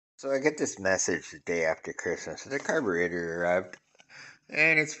So I get this message the day after Christmas. The carburetor arrived,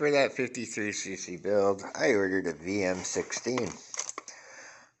 and it's for that 53cc build. I ordered a VM16.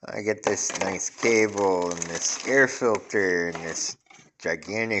 I get this nice cable and this air filter and this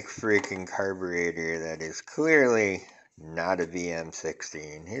gigantic freaking carburetor that is clearly not a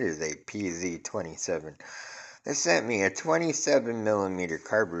VM16. It is a PZ27. They sent me a 27 millimeter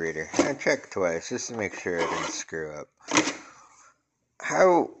carburetor. I checked twice just to make sure I didn't screw up.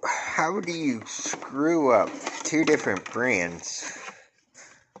 How do you screw up two different brands,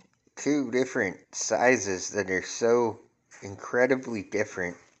 two different sizes that are so incredibly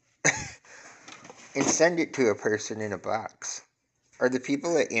different, and send it to a person in a box? Are the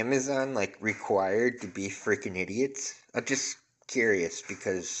people at Amazon like required to be freaking idiots? I'm just curious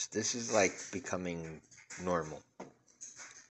because this is like becoming normal.